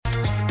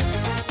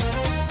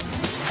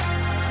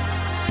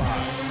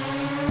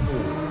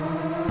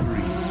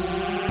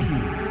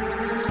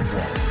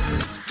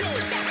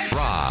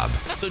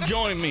So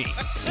join me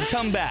and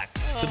come back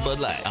to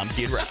Bud Light. I'm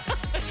Kid Rock.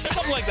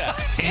 Something like that.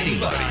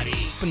 Anybody.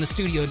 Open the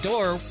studio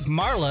door.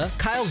 Marla,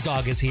 Kyle's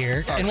dog, is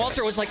here. And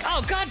Walter was like,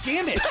 oh, God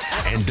damn it.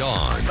 And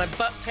Dawn. My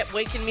butt kept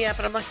waking me up,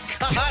 and I'm like,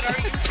 God,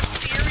 are you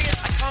serious?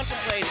 I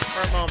contemplated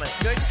for a moment.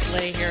 Do I just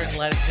lay here and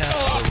let it go?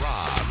 The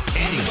Rob,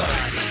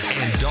 Anybody,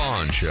 and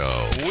Dawn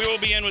Show. We will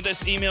begin with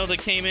this email that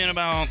came in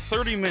about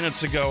 30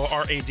 minutes ago,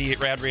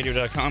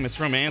 rad@radradio.com. It's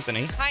from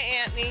Anthony. Hi,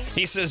 Anthony.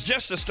 He says,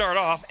 just to start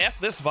off,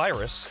 F this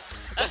virus.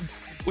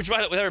 Which,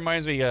 by the way, that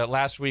reminds me,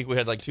 last week we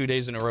had like 2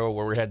 days in a row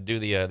where we had to do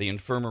the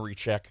infirmary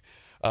check.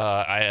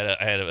 I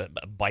had a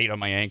bite on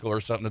my ankle or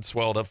something that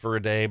swelled up for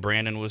a day.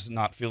 Brandon was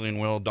not feeling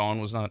well.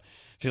 Dawn was not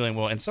feeling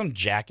well. And some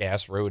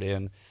jackass wrote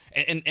in.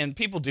 And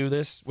people do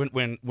this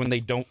when they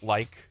don't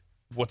like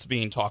what's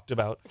being talked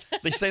about.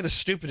 They say the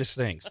stupidest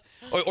things.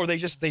 Or they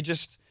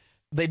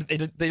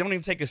don't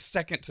even take a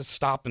second to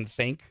stop and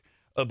think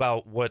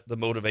about what the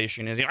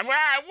motivation is. Like,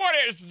 what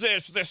is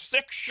this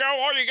sick show?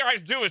 All you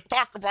guys do is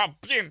talk about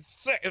being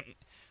sick.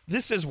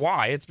 This is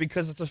why. It's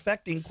because it's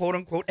affecting, quote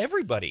unquote,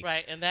 everybody.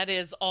 Right, and that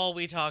is all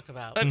we talk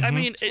about. I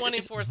mean,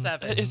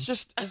 24/7. It's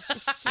just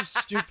so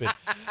stupid.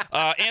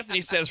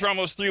 Anthony says, for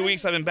almost 3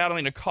 weeks, I've been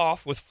battling a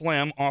cough with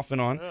phlegm off and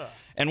on. Ugh.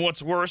 And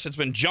what's worse, it's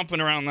been jumping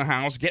around the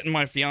house, getting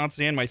my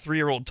fiance and my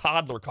 3-year-old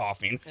toddler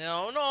coughing.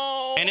 Oh,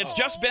 no. And it's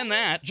just been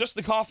that, just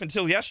the cough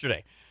until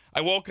yesterday. I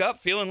woke up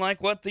feeling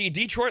like what the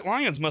Detroit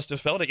Lions must have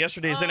felt at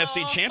yesterday's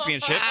NFC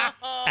Championship.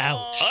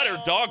 Ouch.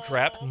 Utter dog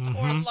crap.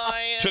 Poor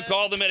Lion. Took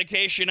all the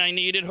medication I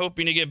needed,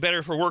 hoping to get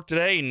better for work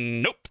today.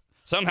 Nope.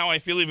 Somehow I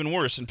feel even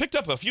worse and picked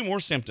up a few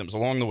more symptoms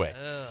along the way.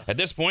 Ugh. At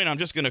this point, I'm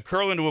just going to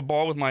curl into a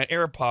ball with my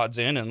AirPods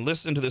in and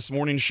listen to this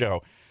morning's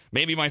show.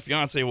 Maybe my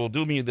fiance will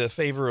do me the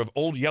favor of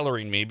old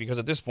yellering me because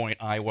at this point,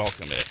 I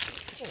welcome it.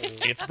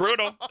 It's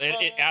brutal.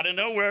 Out of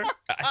nowhere.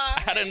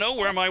 Out of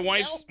nowhere, my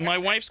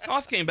wife's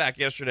cough came back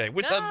yesterday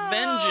with a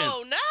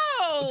vengeance.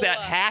 No. That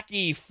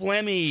hacky,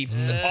 phlegmy,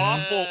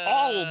 awful,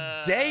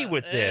 all day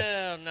with this.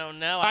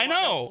 No. I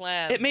know.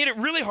 It made it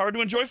really hard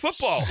to enjoy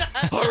football.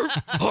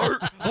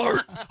 Heart.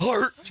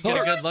 Get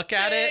a good look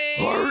at it.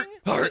 Heart.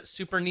 Was it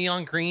super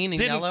neon green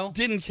and yellow?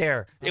 Didn't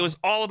care. It was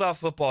all about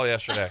football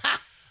yesterday.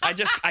 I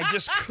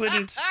just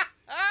couldn't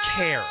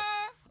care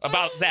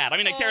about that. I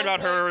mean, I cared about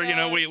her. You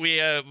know,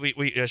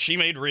 we she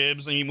made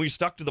ribs. I mean, we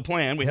stuck to the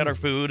plan. We had our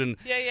food and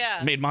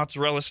made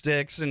mozzarella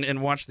sticks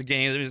and watched the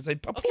game. Okay,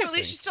 at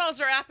least she still has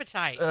her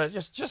appetite. I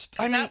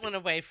mean, that went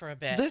away for a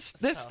bit. This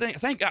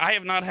thing. I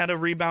have not had a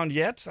rebound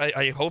yet.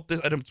 I hope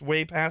it's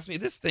way past me.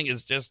 This thing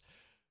is just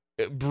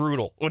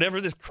brutal.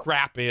 Whatever this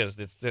crap is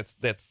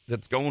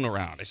that's going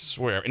around. I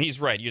swear. And he's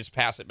right. You just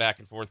pass it back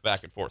and forth.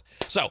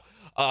 So,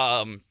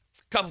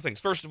 couple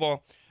things. First of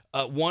all,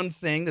 one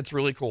thing that's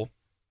really cool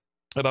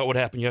about what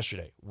happened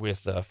yesterday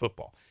with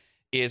football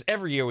is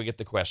every year we get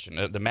the question.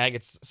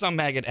 Some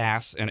maggot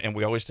asks, and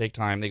we always take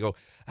time. They go,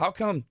 how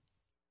come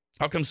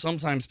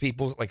sometimes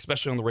people, like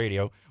especially on the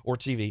radio or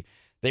TV,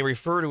 they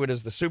refer to it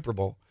as the Super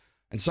Bowl,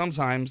 and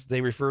sometimes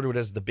they refer to it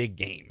as the big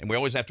game. And we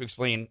always have to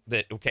explain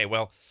that, okay,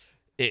 well,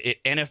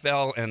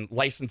 NFL and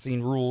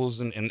licensing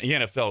rules and the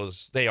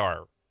NFL they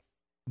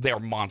are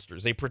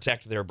monsters. They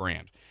protect their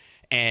brand.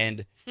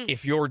 And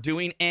if you're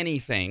doing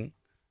anything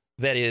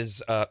that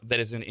is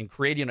in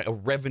creating a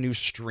revenue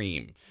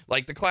stream,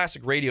 like the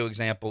classic radio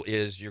example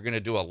is you're going to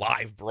do a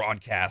live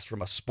broadcast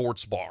from a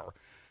sports bar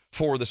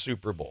for the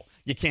Super Bowl.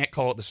 You can't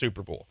call it the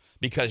Super Bowl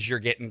because you're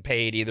getting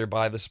paid either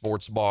by the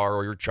sports bar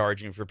or you're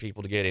charging for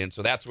people to get in.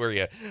 So that's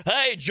where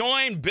hey,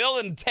 join Bill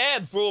and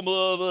Ted from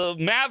the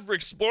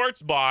Maverick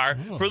Sports Bar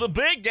for the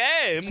big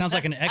game. Sounds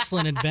like an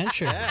excellent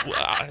adventure.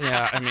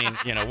 Yeah, I mean,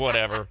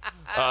 whatever.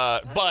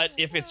 But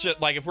if it's just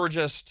like if we're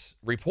just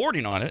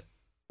reporting on it,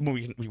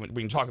 we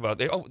can talk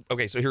about it. Oh,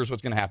 okay, so here's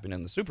what's going to happen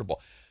in the Super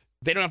Bowl.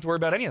 They don't have to worry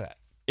about any of that.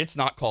 It's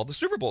not called the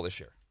Super Bowl this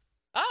year.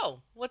 Oh,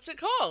 what's it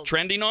called?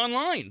 Trending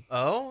online.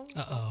 Oh?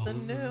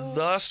 Uh-oh.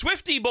 The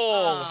Swifty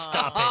Bowl.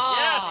 Stop it.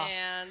 Yes.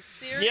 Man,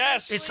 seriously?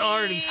 Yes. It's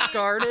already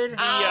started?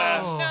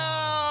 No.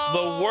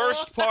 The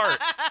worst part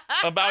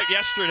about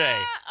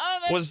yesterday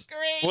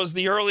was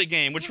the early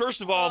game, which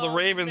first of all, the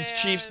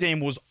Ravens-Chiefs game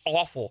was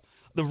awful.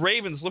 The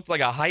Ravens looked like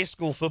a high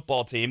school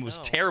football team. It was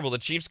terrible. The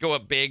Chiefs go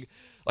up big,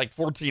 like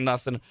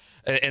 14-0,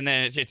 and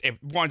then it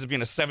winds up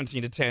being a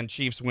 17-10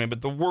 Chiefs win.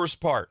 But the worst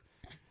part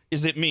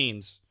is it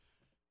means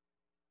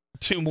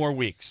 2 more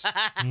weeks.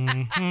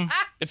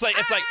 It's like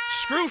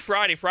screw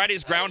Friday.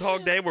 Friday's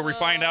Groundhog Day, where we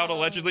find out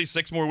allegedly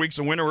 6 more weeks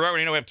of winter. We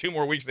already know we have 2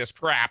 more weeks of this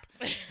crap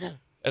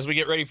as we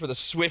get ready for the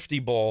Swifty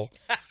Bowl.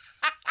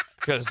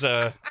 Because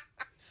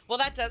well,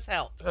 that does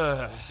help.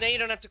 Now you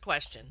don't have to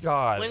question.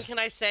 God. When can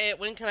I say it?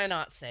 When can I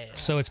not say it?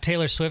 So it's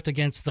Taylor Swift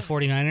against the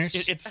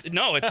 49ers?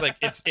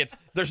 It's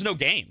there's no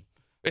game.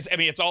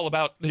 It's all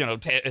about,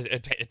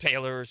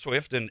 Taylor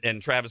Swift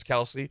and Travis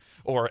Kelce,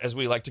 or as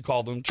we like to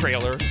call them,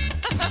 Trailer.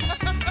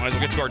 Might as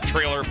well get to our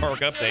trailer park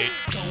update.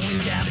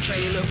 Going down the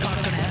trailer park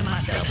and have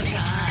myself a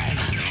time.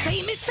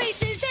 Famous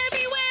faces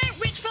everywhere,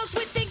 rich folks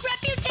with big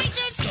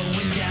reputations.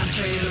 Going down the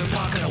trailer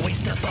park and I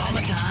waste up all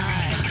my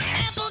time.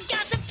 Apple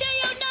gossip day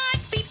or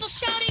night, people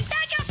shouting,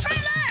 that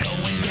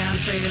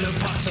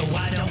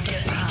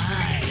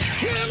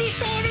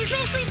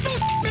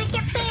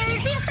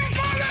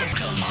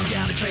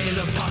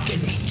trailer park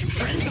and meet two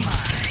friends of mine.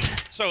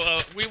 So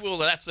we will.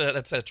 That's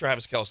a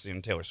Travis Kelce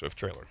and Taylor Swift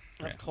trailer.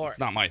 Of course. It's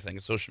not my thing.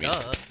 It's social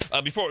media.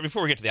 Before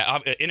we get to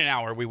that, in an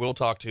hour we will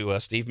talk to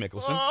Steve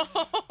Mickelson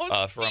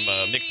from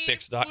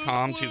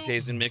mixpicks.com.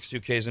 2Ks in mix,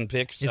 2Ks in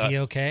picks. Is he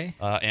okay?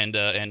 And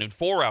in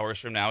 4 hours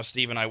from now,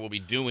 Steve and I will be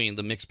doing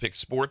the Mix Pick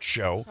Sports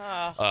Show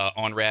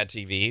on RAD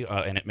TV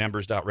and at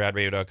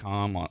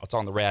members.radradio.com. It's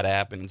on the RAD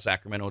app, and in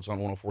Sacramento, it's on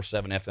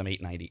 104.7 FM,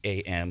 890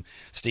 AM.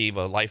 Steve,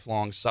 a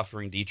lifelong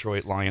suffering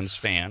Detroit Lions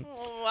fan.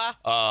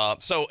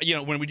 So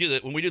when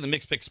we do the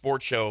Mix Pick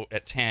Sports Show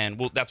at 10,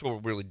 that's where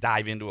we'll really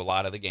dive into a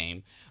lot of the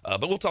game.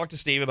 But we'll talk to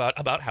Steve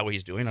about how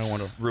he's doing. I don't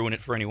want to ruin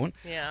it for anyone.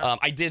 Yeah.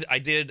 I did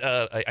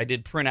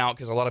print out,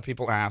 because a lot of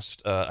people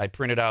asked. I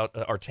printed out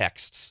our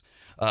texts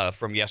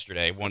from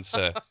yesterday once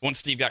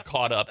Steve got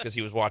caught up because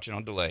he was watching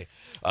on delay.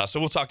 So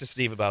we'll talk to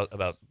Steve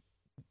about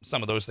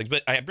some of those things.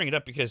 But I bring it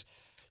up because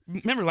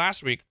remember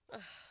last week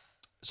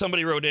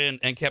somebody wrote in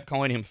and kept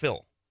calling him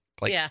Phil.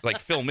 Like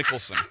Phil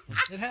Mickelson.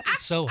 It happens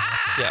so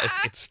often. Yeah,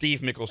 it's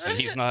Steve Mickelson.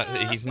 He's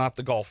not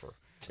the golfer.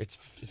 It's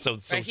so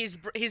right,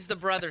 he's the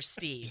brother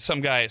Steve.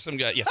 Some guy. Yes,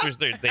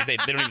 they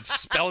don't even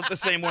spell it the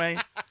same way.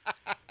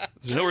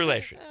 There's no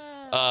relation.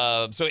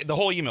 So the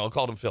whole email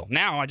called him Phil.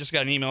 Now I just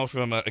got an email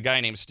from a guy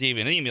named Steve,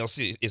 and the email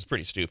is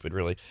pretty stupid,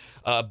 really.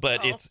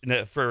 But it's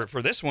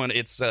for this one,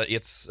 it's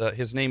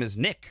his name is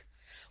Nick.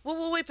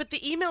 Well, wait, but the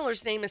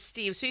emailer's name is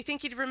Steve, so you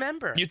think he'd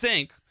remember? You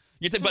think,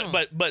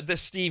 but this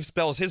Steve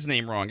spells his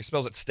name wrong. He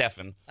spells it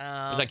Stefan.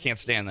 I can't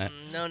stand that.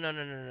 No.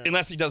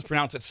 Unless he does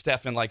pronounce it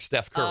Stefan like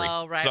Steph Curry.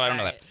 Oh, right. So I don't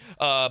know that.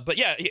 But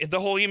yeah, the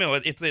whole email,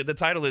 the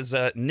title is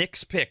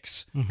Nick's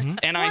Picks.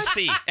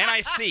 N-I-C.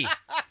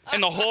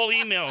 And the whole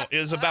email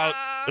is about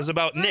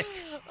Nick.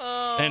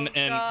 And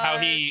how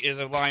he is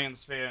a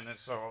Lions fan, and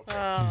so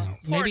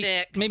poor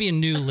Nick. Maybe a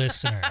new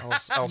listener.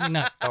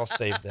 I'll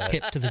save that.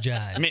 Hip to the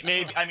jive.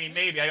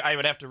 Maybe I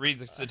would have to read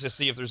this to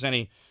see if there's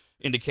any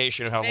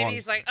indication of how long. Maybe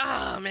he's like,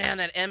 oh man,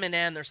 that M and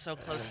N, they're so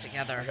close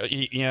together.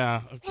 Yeah.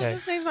 Okay.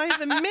 His name's not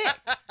even Mick.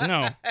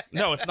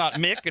 No, it's not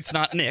Mick. It's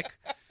not Nick.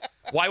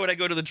 Why would I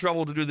go to the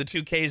trouble to do the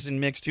 2Ks in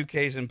mix,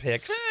 2Ks in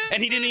picks?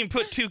 And he didn't even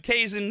put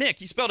 2Ks in Nick.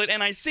 He spelled it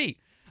N-I-C.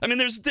 I mean,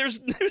 there's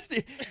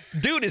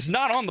dude is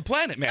not on the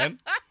planet, man.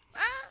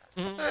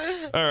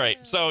 All right,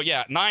 so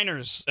yeah,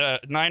 Niners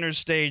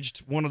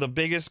staged one of the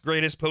biggest,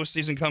 greatest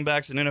postseason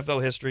comebacks in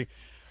NFL history,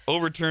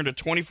 overturned a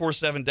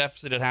 24-7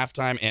 deficit at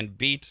halftime, and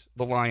beat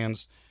the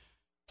Lions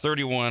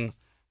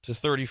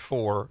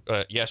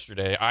 31-34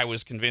 yesterday. I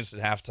was convinced at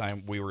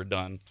halftime we were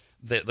done.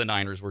 The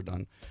Niners were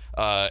done.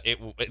 And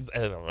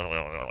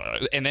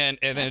then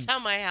that's how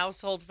my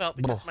household felt,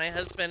 because my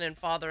husband and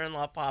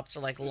father-in-law pops are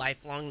like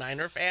lifelong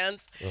Niner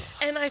fans,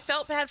 and I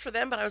felt bad for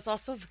them, but I was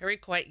also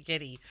quite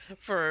giddy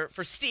for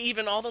Steve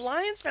and all the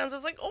Lions fans. I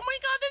was like, oh my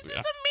God, this is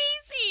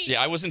amazing.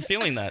 Yeah, I wasn't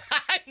feeling that.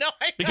 I know.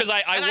 Because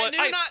I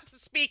knew not to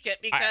speak it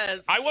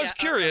because I was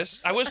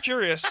curious. I was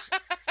curious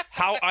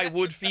how I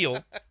would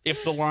feel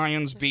if the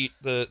Lions beat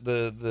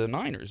the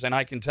Niners, and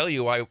I can tell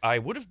you I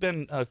would have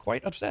been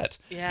quite upset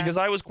because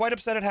I was quite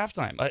upset at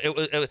halftime.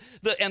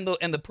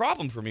 The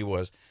problem for me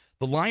was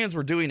the Lions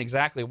were doing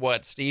exactly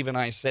what Steve and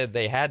I said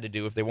they had to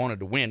do if they wanted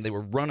to win. They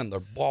were running the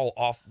ball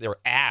off their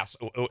ass.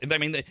 I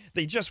mean,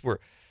 they just were.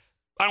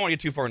 I don't want to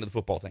get too far into the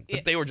football thing,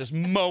 but they were just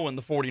mowing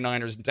the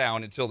 49ers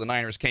down until the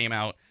Niners came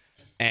out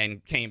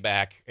and came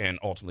back and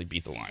ultimately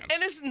beat the Lions.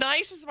 And as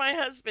nice as my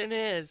husband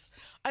is,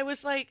 I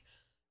was like,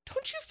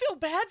 don't you feel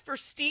bad for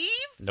Steve?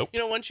 Nope.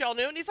 Once y'all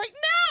knew, and he's like,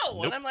 no.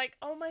 Nope. And I'm like,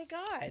 oh my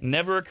God.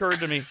 Never occurred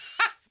to me.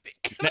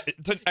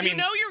 You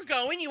know you're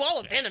going. You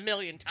all have been a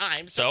million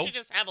times. So? Don't you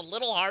just have a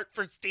little heart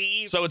for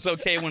Steve? So it's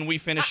okay when we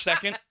finish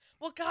second?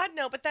 Well, God,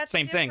 no, but that's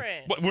same different.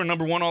 thing. We're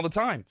number one all the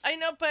time. I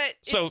know, but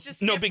so it's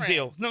just no different. big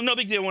deal. No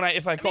big deal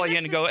if I call you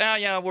in and go,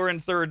 yeah, we're in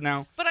third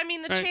now. But I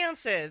mean, the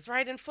chances,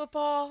 right, in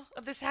football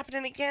of this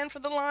happening again for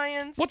the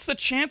Lions. What's the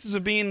chances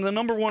of being the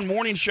number one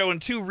morning show in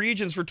 2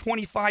 regions for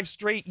 25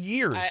 straight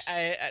years?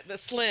 The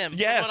slim.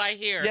 Yes. From what I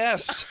hear.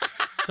 Yes.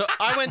 So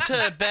I went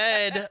to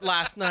bed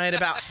last night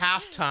about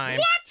halftime.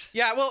 What?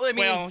 Yeah, well, I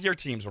mean, your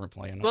teams weren't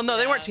playing. Well, no,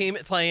 they weren't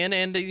playing,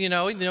 and a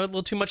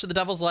little too much of the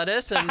devil's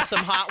lettuce and some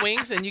hot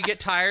wings, and you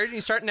get tired and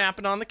you start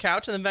napping on the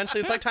couch, and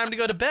eventually it's like time to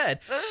go to bed.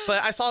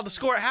 But I saw the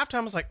score at halftime.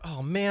 I was like,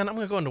 oh man, I'm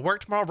gonna go into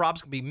work tomorrow.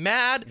 Rob's gonna be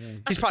mad.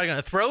 He's probably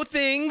gonna throw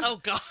things. Oh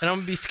God. And I'm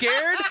gonna be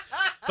scared.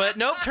 But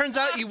nope, turns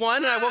out you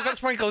won, and I woke up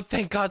this morning and go,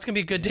 thank God, it's gonna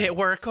be a good day at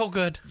work. Oh,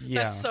 good.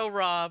 Yeah. That's so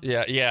Rob.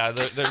 Yeah.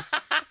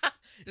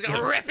 He's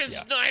gonna rip his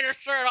Niner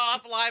shirt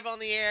off live on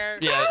the air.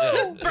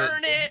 Yeah.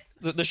 Burn it.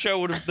 The show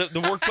would have, the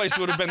workplace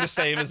would have been the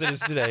same as it is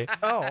today.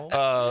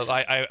 Oh.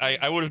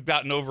 I would have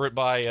gotten over it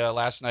by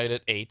last night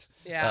at 8.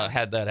 Yeah.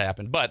 Had that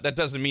happen, but that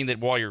doesn't mean that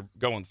while you're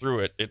going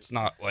through it, it's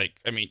not like.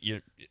 I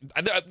mean,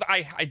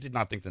 I did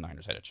not think the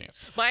Niners had a chance.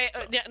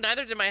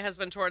 Neither did my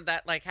husband toward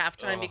that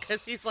halftime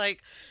because he's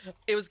like,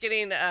 it was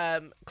getting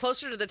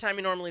closer to the time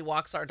he normally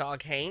walks our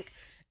dog Hank.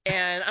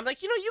 And I'm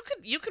like,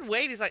 you could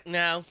wait. He's like,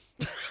 no.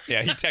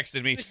 Yeah, he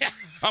texted me.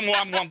 I'm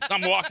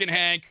walking,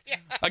 Hank.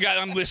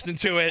 I'm listening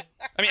to it.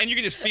 I mean, and you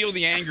can just feel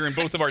the anger in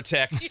both of our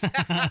texts.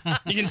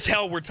 You can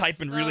tell we're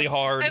typing really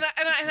hard. And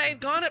I had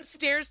gone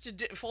upstairs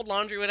to fold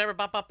laundry, whatever,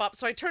 bop, bop, bop.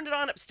 So I turned it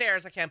on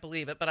upstairs. I can't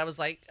believe it, but I was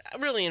like,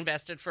 really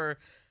invested for,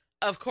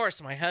 of course,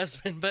 my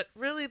husband, but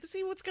really to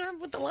see what's going to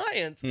happen with the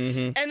Lions.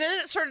 Mm-hmm. And then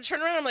it started to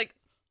turn around. I'm like,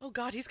 oh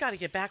God, he's got to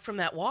get back from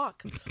that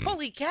walk.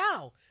 Holy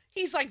cow.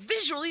 He's like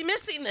visually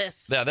missing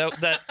this. Yeah,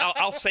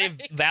 I'll save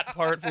that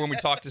part for when we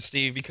talk to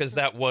Steve, because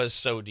that was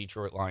so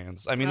Detroit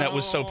Lions. I mean, that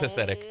was so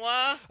pathetic.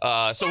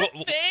 So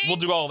we'll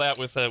do all that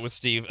with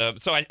Steve.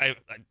 So I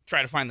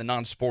try to find the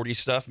non-sporty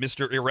stuff.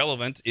 Mr.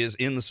 Irrelevant is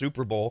in the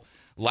Super Bowl.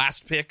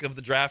 Last pick of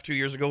the draft 2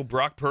 years ago,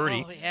 Brock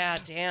Purdy. Oh, yeah,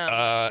 damn.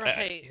 That's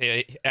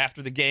right.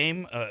 After the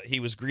game,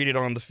 he was greeted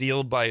on the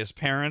field by his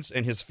parents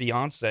and his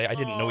fiance. I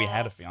didn't know he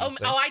had a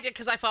fiance. Oh, I did,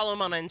 because I follow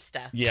him on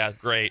Insta. Yeah,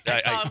 great.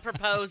 I saw him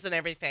propose and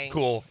everything.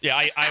 Cool. Yeah,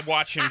 I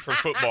watch him for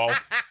football.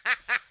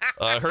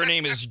 Her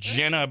name is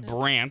Jenna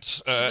Brandt.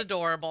 She's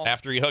adorable.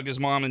 After he hugged his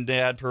mom and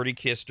dad, Purdy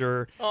kissed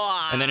her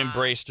and then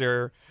embraced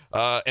her.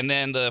 And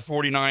then the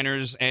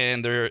 49ers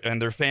and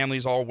their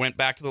families all went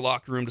back to the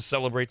locker room to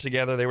celebrate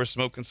together. They were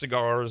smoking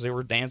cigars. They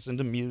were dancing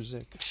to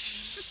music.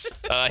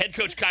 Head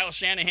coach Kyle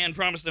Shanahan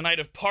promised a night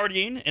of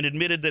partying and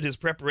admitted that his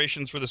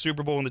preparations for the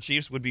Super Bowl and the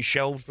Chiefs would be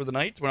shelved for the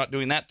night. We're not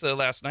doing that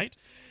last night.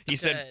 He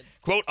said,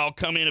 quote, "I'll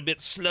come in a bit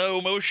slow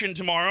motion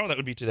tomorrow." That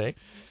would be today.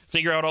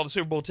 Figure out all the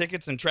Super Bowl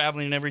tickets and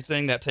traveling and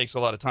everything. That takes a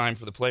lot of time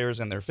for the players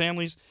and their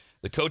families.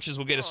 The coaches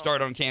will get a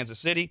start on Kansas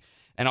City.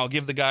 And I'll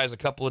give the guys a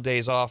couple of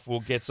days off.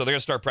 So they're going to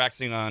start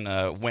practicing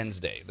on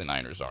Wednesday, the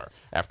Niners are,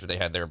 after they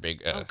had their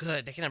big oh,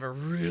 good. They can have a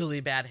really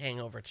bad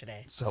hangover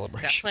today.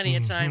 celebration. Got plenty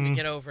of time to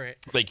get over it.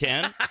 They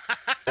can.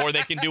 Or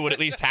they can do what at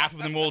least half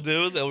of them will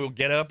do. They'll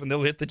get up and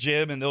they'll hit the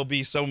gym and they'll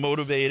be so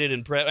motivated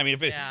and I mean,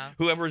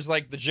 whoever's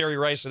like the Jerry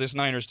Rice of this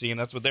Niners team,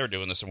 that's what they're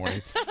doing this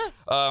morning.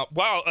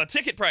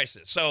 Ticket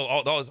prices. So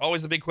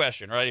always the big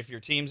question, right? If your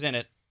team's in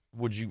it,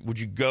 would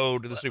you go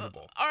to the Super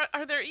Bowl?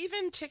 Are there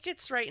even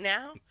tickets right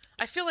now?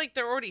 I feel like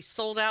they're already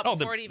sold out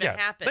before it even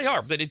happens. They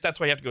are. That's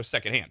why you have to go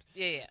secondhand.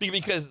 Yeah.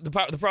 Because the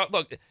problem,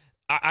 look,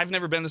 I've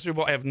never been to the Super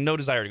Bowl. I have no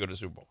desire to go to the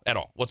Super Bowl at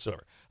all,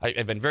 whatsoever.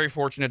 I've been very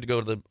fortunate to go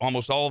to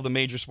almost all of the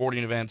major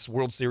sporting events.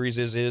 World Series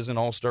is and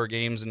All-Star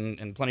games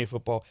and plenty of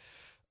football.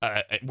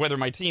 Whether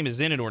my team is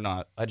in it or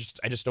not, I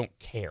just don't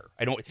care.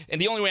 I don't.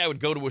 And the only way I would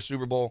go to a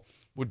Super Bowl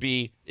would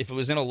be if it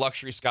was in a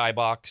luxury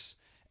skybox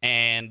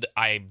and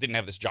I didn't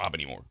have this job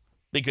anymore,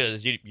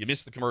 because you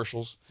miss the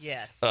commercials.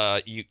 Yes.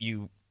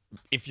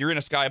 If you're in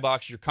a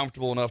skybox, you're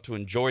comfortable enough to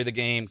enjoy the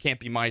game. Can't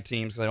be my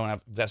team's because I don't have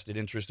vested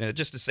interest in it.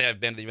 Just to say I've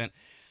been to the event.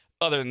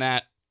 Other than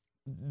that,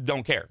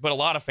 don't care. But a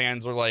lot of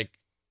fans are like,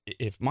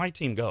 if my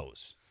team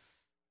goes,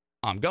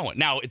 I'm going.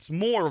 Now, it's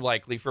more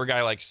likely for a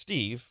guy like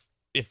Steve,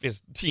 if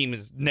his team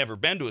has never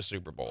been to a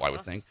Super Bowl, I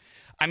would think.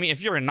 I mean, if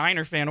you're a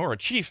Niner fan or a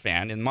Chief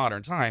fan in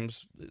modern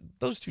times,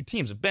 those two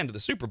teams have been to the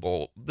Super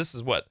Bowl. This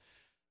is what?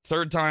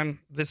 Third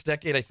time this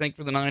decade, I think,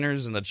 for the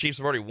Niners, and the Chiefs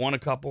have already won a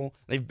couple.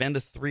 They've been to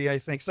 3, I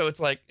think. So it's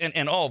like,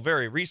 and all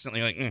very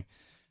recently, like,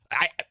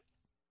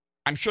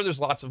 I'm sure there's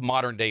lots of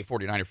modern-day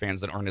 49er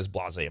fans that aren't as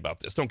blasé about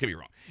this. Don't get me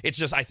wrong. It's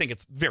just, I think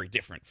it's very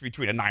different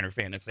between a Niner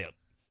fan and, say,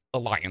 a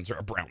Lions or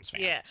a Browns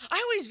fan. Yeah.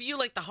 I always view,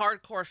 like, the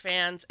hardcore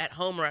fans at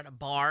home or at a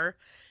bar,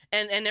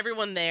 and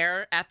everyone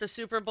there at the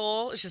Super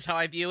Bowl, it's just how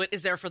I view it,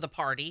 is there for the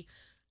party.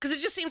 Because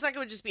it just seems like it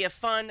would just be a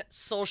fun,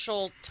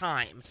 social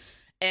time.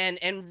 And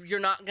you're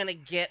not going to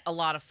get a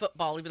lot of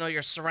football, even though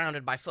you're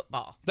surrounded by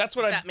football. That's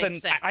what I've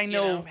been. Sense, I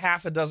know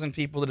half a dozen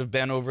people that have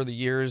been over the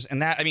years, and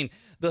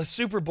the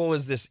Super Bowl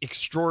is this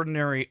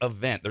extraordinary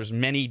event. There's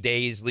many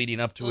days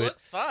leading up to it.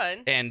 Looks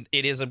fun, and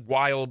it is a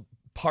wild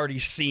party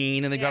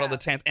scene, and they got all the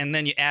tents, and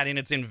then you add in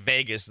it's in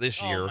Vegas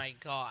this year. Oh my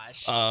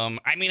gosh!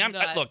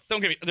 Look,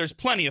 don't get me. There's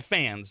plenty of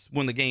fans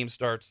when the game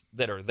starts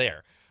that are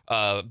there,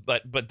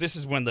 but this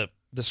is when the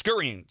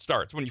scurrying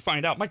starts, when you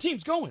find out my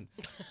team's going.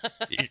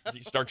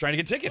 you start trying to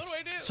get tickets.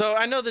 What do I do? So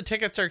I know the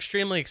tickets are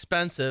extremely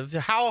expensive.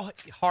 How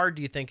hard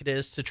do you think it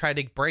is to try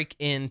to break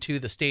into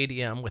the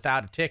stadium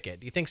without a ticket?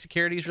 Do you think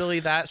security is really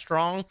that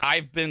strong?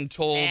 I've been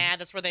told.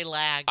 That's where they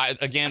lag.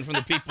 Again, from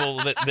the people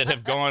that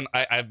have gone,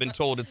 I've been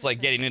told it's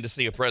like getting in to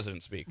see a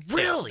president speak.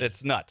 Really?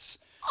 It's nuts.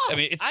 Oh,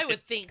 I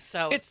would think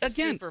so. It's the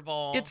Super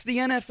Bowl. It's the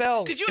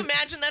NFL. Could you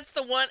imagine that's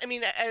the one? I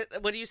mean,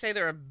 what do you say?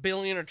 They're a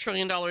billion or $1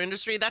 trillion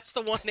industry. That's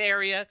the one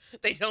area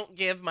they don't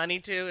give money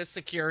to is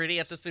security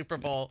at the Super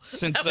Bowl.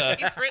 Since that'd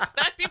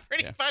be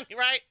pretty funny,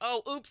 right?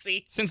 Oh,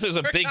 oopsie. Since there's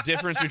a big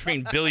difference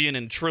between billion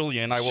and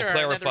trillion, I will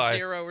clarify.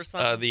 Zero or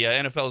something. The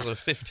NFL is a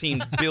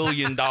 $15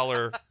 billion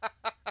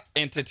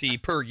entity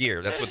per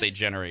year. That's what they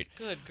generate.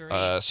 Good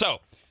grief. So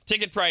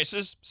ticket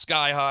prices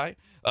sky high.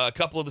 A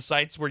couple of the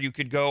sites where you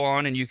could go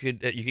on and you can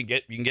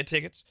get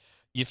tickets.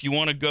 If you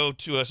want to go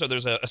to so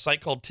there's a site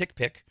called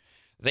TickPick.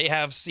 They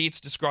have seats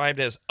described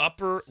as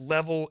upper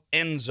level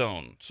end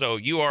zone. So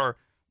you are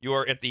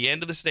at the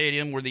end of the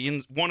stadium where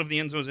one of the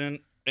end zones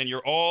and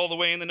you're all the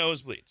way in the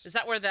nosebleeds. Is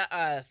that where the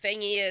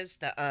thingy is?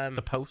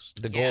 The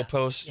post. The Yeah. goal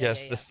post, Yeah,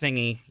 yes. yeah, The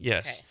thingy,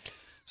 yes. Okay.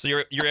 So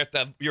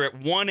you're at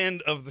one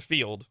end of the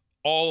field,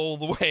 all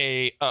the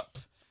way up.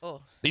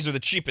 Oh. These are the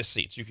cheapest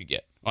seats you could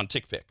get on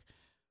TickPick.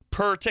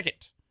 Per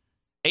ticket,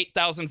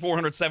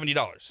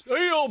 $8,470.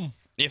 Damn.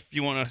 If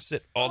you want to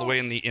sit all the way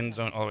in the end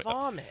zone, all the way up.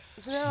 Vomit.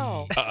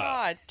 No.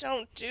 God,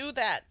 don't do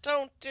that.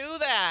 Don't do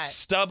that.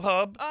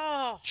 StubHub,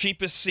 Oh.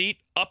 cheapest seat,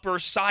 upper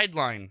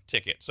sideline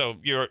ticket. So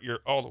you're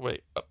all the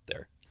way up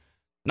there.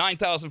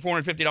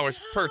 $9,450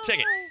 per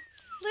ticket. Oh.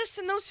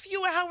 Listen, those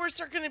few hours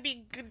are going to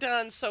be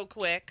done so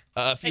quick.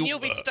 If And you'll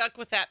be stuck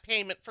with that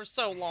payment for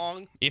so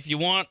long. If you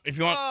want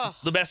Ugh.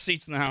 the best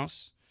seats in the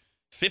house,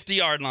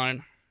 50-yard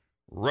line,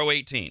 row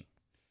 18.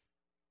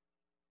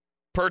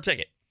 Per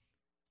ticket,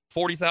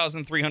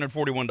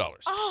 $40,341.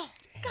 Oh,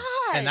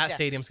 God. And that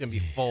stadium's gonna be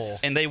full.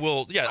 And they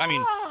will,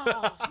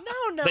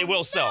 Oh, no. They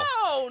will sell.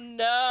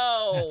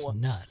 No. That's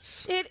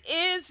nuts. It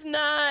is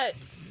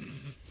nuts.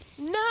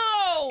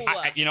 No.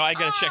 I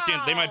got to check in.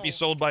 They might be Ow.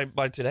 sold by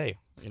today.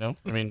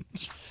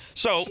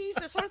 So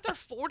Jesus, aren't there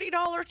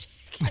 $40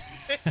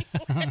 tickets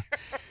anywhere?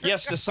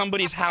 yes, to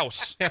somebody's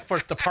house. Yeah, for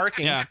the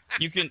parking. Yeah,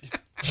 you can.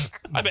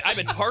 I've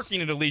been parking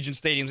at Allegiant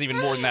stadiums even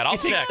more than that. I'll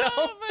check.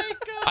 Oh, my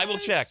God. I will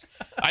check.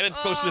 I bet it's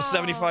close to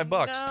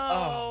 $75. No.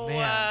 Oh,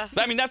 man.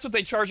 I mean, that's what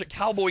they charge at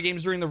Cowboy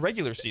games during the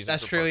regular season.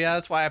 That's for true. parking. Yeah,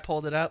 that's why I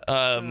pulled it up. So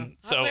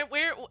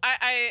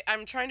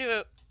I'm trying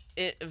to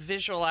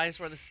visualize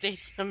where the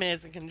stadium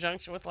is in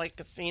conjunction with like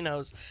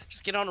casinos.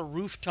 Just get on a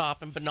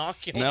rooftop and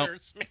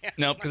binoculars, man.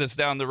 no, because it's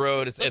down the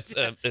road.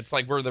 It's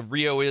like where the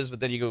Rio is,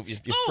 but then you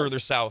further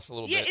south a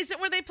little Yeah, bit. is it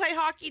where they play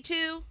hockey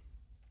too?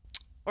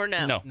 Or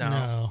no? No. No.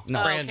 No.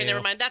 Oh, Brand okay, new.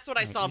 never mind. That's what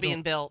I saw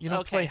being built. You don't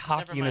okay, play never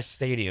hockey in a mind.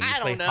 stadium. You I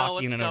play don't know hockey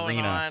what's in an going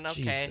arena. on.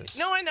 Okay. Jesus.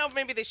 No, I know.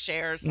 Maybe they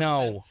share. Something.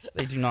 No,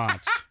 they do not.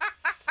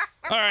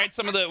 All right,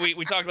 some of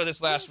we talked about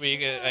this last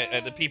week.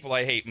 The people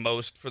I hate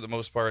most, for the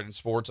most part, in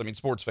sports. I mean,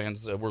 sports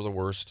fans were the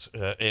worst.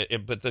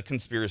 But the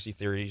conspiracy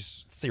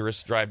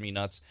theorists drive me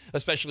nuts,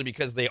 especially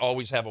because they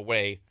always have a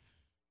way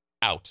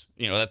out.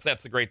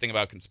 That's the great thing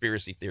about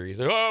conspiracy theories.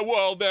 Oh,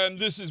 well, then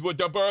this is what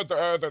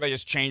they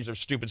just change their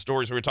stupid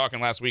stories. We were talking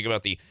last week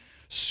about the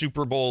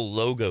Super Bowl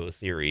logo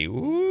theory.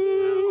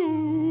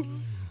 Woo!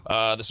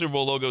 The Super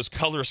Bowl logo's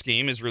color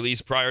scheme is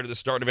released prior to the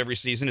start of every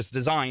season. It's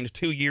designed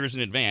 2 years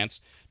in advance,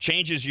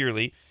 changes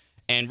yearly,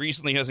 and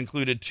recently has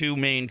included 2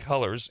 main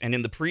colors. And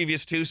in the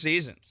previous 2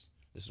 seasons,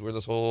 this is where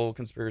this whole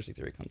conspiracy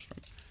theory comes from,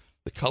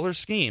 the color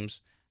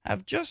schemes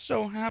have just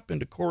so happened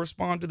to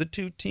correspond to the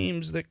 2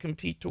 teams that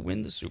compete to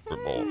win the Super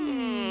Bowl.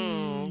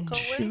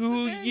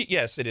 Coincidence?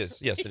 Yes, it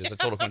is. Yes, it is a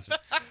total coincidence.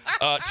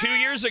 2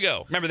 years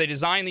ago, remember they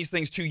designed these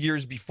things 2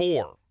 years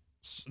before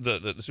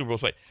the Super Bowl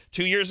play.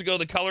 2 years ago,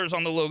 the colors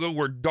on the logo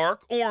were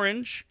dark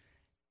orange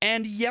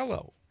and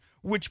yellow,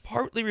 which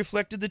partly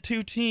reflected the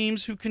 2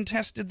 teams who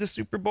contested the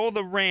Super Bowl: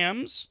 the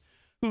Rams,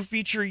 who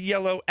feature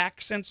yellow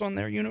accents on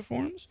their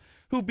uniforms,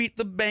 who beat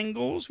the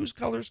Bengals, whose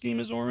color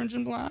scheme is orange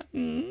and black.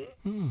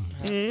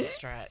 That's a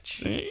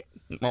stretch.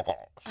 Oh,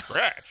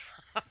 scratch.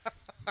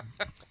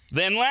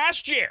 Then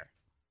last year,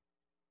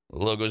 the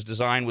logo's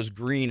design was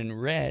green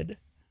and red.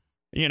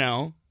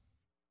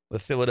 The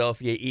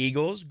Philadelphia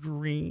Eagles,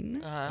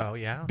 green, Oh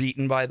yeah.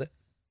 beaten by the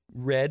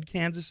red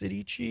Kansas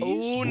City Chiefs.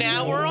 Oh,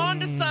 now we're on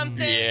to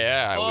something.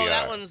 Yeah, Oh, we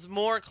that are. one's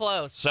more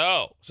close.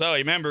 So you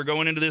remember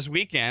going into this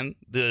weekend,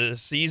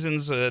 this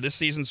season's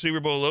Super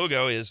Bowl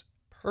logo is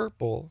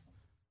purple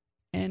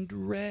and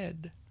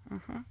red.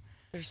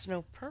 There's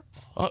no purple.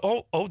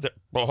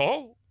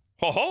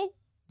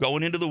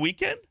 Going into the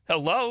weekend?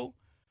 Hello.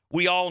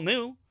 We all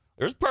knew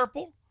there's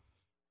purple.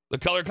 The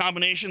color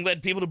combination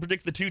led people to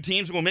predict the 2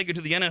 teams who will make it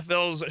to the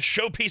NFL's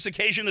showpiece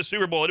occasion, the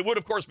Super Bowl. It would,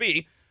 of course,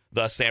 be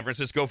the San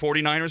Francisco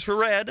 49ers for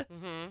red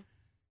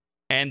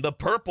and the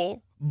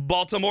purple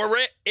Baltimore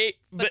Red.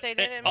 But they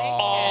didn't make it.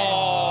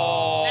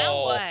 Oh.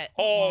 Now what?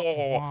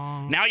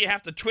 Oh. Now you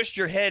have to twist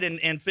your head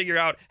and figure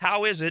out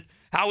how is it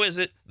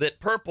that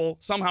purple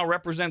somehow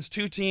represents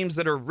 2 teams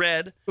that are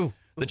red,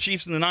 the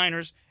Chiefs and the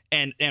Niners,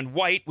 and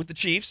white with the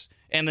Chiefs,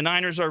 and the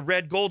Niners are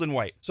red, gold, and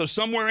white. So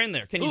somewhere in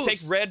there, can you take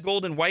red,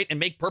 gold, and white and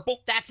make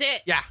purple? That's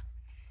it. Yeah.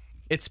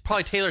 It's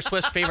probably Taylor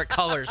Swift's favorite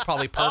color is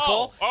probably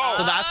purple. Oh.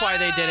 So that's why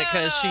they did it,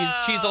 because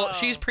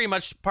she's pretty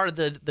much part of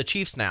the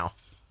Chiefs now.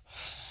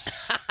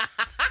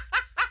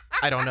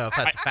 I don't know if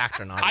that's a fact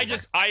or not.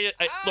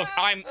 Look,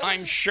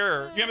 I'm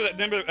sure.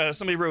 Remember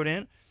somebody wrote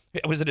in?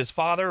 Was it his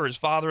father or his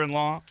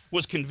father-in-law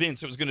was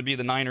convinced it was going to be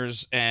the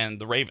Niners and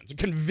the Ravens?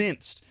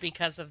 Convinced.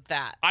 Because of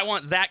that. I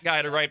want that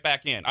guy to write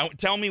back in.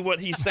 Tell me what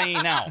he's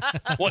saying now.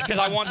 Because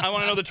I want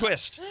to know the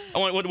twist.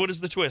 What is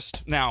the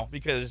twist now?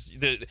 Because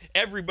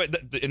everybody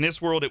in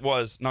this world, it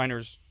was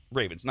Niners,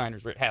 Ravens.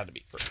 Niners had to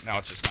be first. Now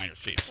it's just Niners,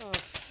 Chiefs.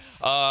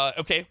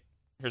 Okay,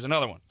 here's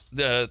another one.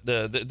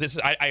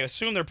 I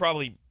assume they're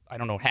probably, I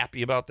don't know,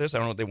 happy about this. I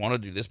don't know if they want to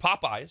do this.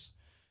 Popeyes.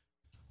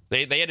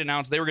 They had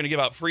announced they were going to give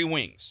out free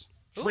wings.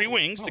 Free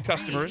wings to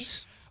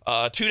customers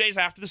 2 days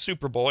after the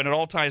Super Bowl, and it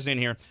all ties in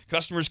here.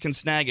 Customers can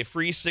snag a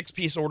free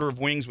 6-piece order of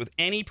wings with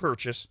any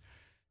purchase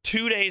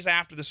 2 days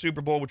after the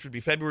Super Bowl, which would be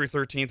February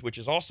 13th, which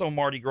is also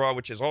Mardi Gras,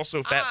 which is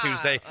also Fat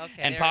Tuesday, okay,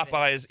 and there it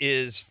Popeyes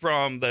is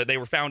from they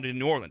were founded in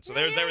New Orleans. So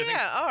there's everything.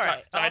 Yeah, all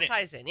right. All tied in.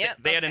 ties in. Yep.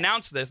 They had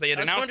announced this. They had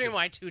I was announced wondering this.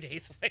 why 2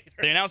 days later.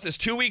 They announced this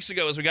 2 weeks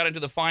ago as we got into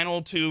the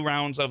final 2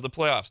 rounds of the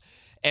playoffs.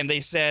 And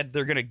they said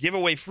they're going to give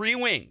away free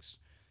wings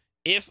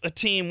if a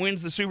team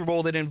wins the Super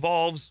Bowl that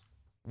involves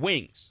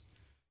wings.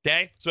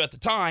 Okay? So at the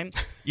time,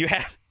 you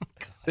had,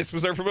 this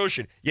was their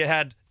promotion. You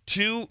had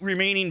 2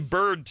 remaining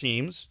bird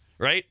teams,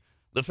 right?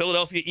 The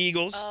Philadelphia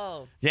Eagles,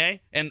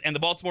 okay, and the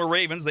Baltimore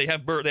Ravens. They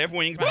have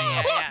wings,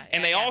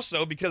 and they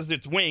also, because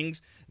it's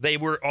wings, they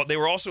were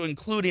also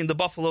including the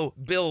Buffalo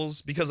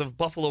Bills because of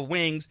Buffalo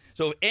wings.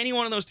 So if any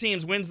one of those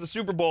teams wins the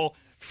Super Bowl,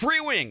 free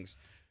wings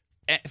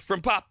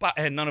from Popeye,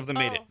 and none of them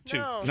made it.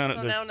 No,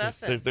 now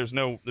nothing. There's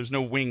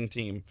no wing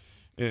team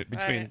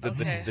between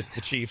the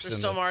Chiefs There's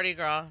and still Mardi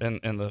Gras.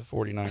 and the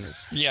 49ers.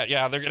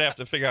 Yeah, they're gonna have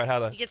to figure out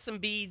how You get some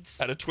beads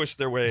to twist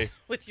their way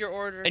with your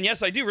order. And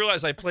yes, I do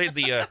realize I played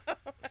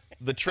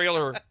the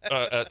trailer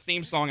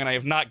theme song, and I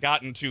have not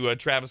gotten to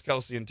Travis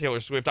Kelce and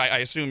Taylor Swift. I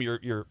assume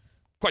you're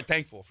quite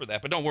thankful for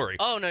that, but don't worry.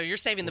 Oh no, you're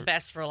saving the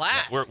best for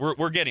last.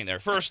 We're getting there.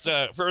 First,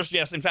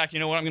 yes. In fact, you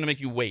know what? I'm going to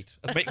make you wait.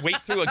 Wait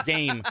through a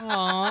game.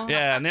 Aww.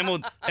 Yeah, and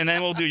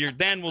then we'll do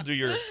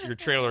your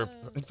trailer.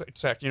 In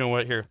fact, you know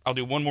what? Here, I'll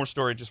do one more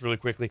story just really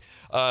quickly.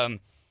 I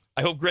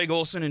hope Greg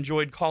Olson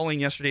enjoyed calling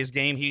yesterday's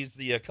game. He's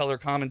the color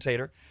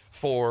commentator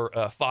for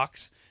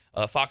Fox.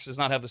 Fox does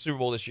not have the Super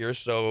Bowl this year,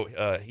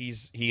 so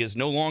he is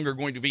no longer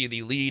going to be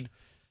the lead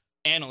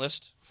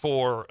analyst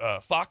for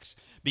Fox,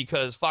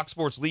 because Fox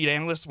Sports lead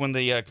analyst when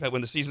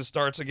the season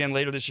starts again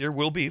later this year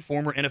will be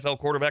former NFL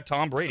quarterback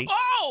Tom Brady.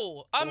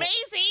 Oh, amazing!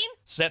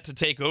 Set to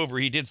take over.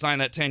 He did sign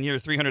that 10-year,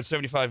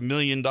 $375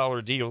 million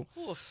deal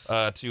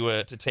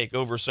to take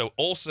over. So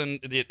Olson,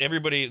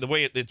 everybody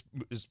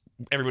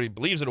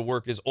believes it'll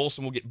work is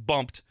Olson will get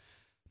bumped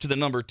to the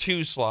number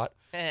 2 slot.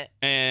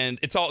 And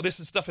it's all this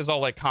stuff is all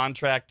like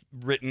contract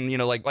written,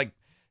 like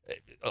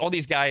all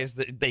these guys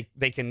that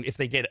they can, if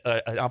they get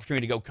an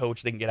opportunity to go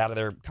coach, they can get out of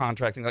their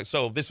contract.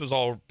 So this was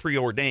all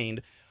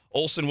preordained.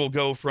 Olson will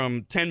go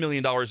from $10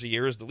 million a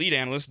year as the lead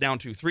analyst down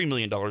to $3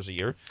 million a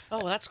year. Oh,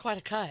 well, that's quite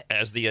a cut.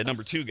 As the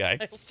number 2 guy.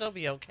 He'll still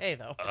be okay,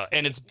 though.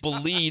 And it's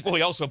believed. Well,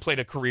 he also played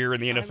a career in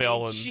the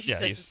NFL.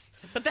 Jesus.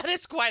 But that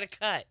is quite a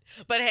cut.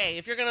 But hey,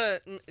 if you're gonna,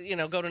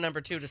 go to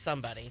number 2 to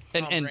somebody,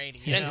 Tom Brady,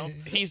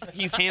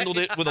 he's handled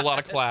it with a lot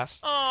of class.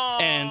 Oh,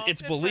 and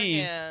it's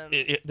believed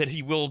that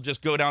he will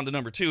just go down to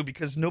number 2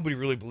 because nobody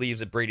really believes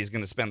that Brady's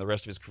going to spend the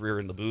rest of his career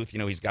in the booth.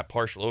 He's got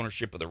partial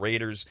ownership of the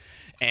Raiders,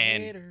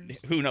 and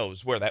who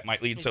knows where that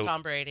might lead. He's so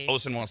Tom Brady.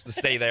 Olson wants to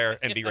stay there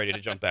and be ready to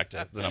jump back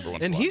to the number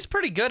 1 And slot. he's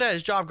pretty good at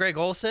his job, Greg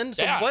Olson.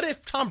 So what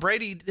if Tom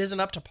Brady isn't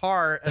up to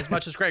par as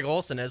much as Greg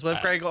Olson is? What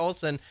if Greg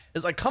Olson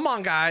is like, come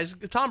on, guys,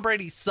 Tom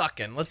Brady's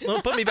sucking. Let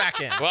put me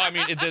back in. Well, I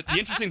mean, the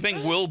interesting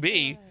thing will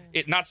be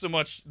not so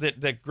much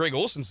that Greg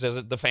Olson says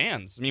it, the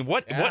fans. I mean,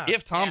 what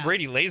if Tom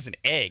Brady lays an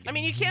egg? I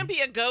mean, you can't be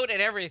a goat at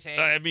everything.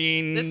 I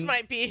mean, this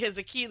might be his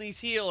Achilles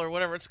heel or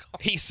whatever it's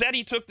called. He said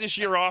he took this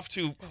year off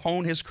to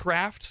hone his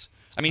crafts.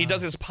 I mean, he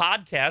does his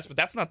podcast, but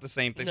that's not the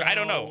same thing. So I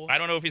don't know. I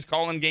don't know if he's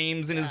calling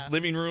games in his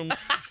living room.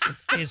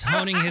 Is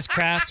honing his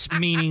crafts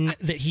meaning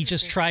that he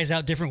just tries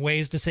out different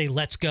ways to say,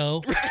 let's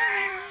go?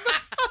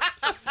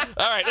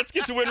 All right, let's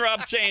get to Win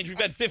Rob's Change. We've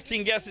had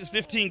 15 guesses,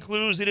 15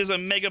 clues. It is a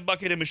mega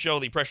bucket, and Michelle,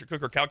 the pressure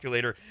cooker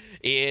calculator,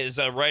 is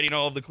writing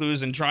all of the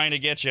clues and trying to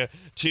get you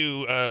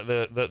to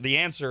the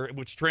answer,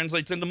 which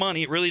translates into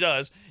money. It really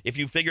does. If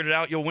you figured it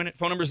out, you'll win it.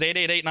 Phone number is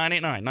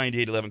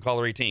 888-989-9811.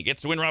 Caller 18.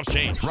 Gets to Win Rob's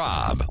Change.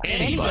 Rob,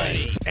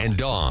 anybody, and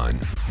Dawn.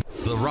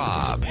 The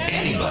Rob,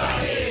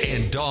 anybody,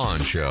 and Dawn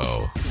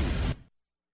Show.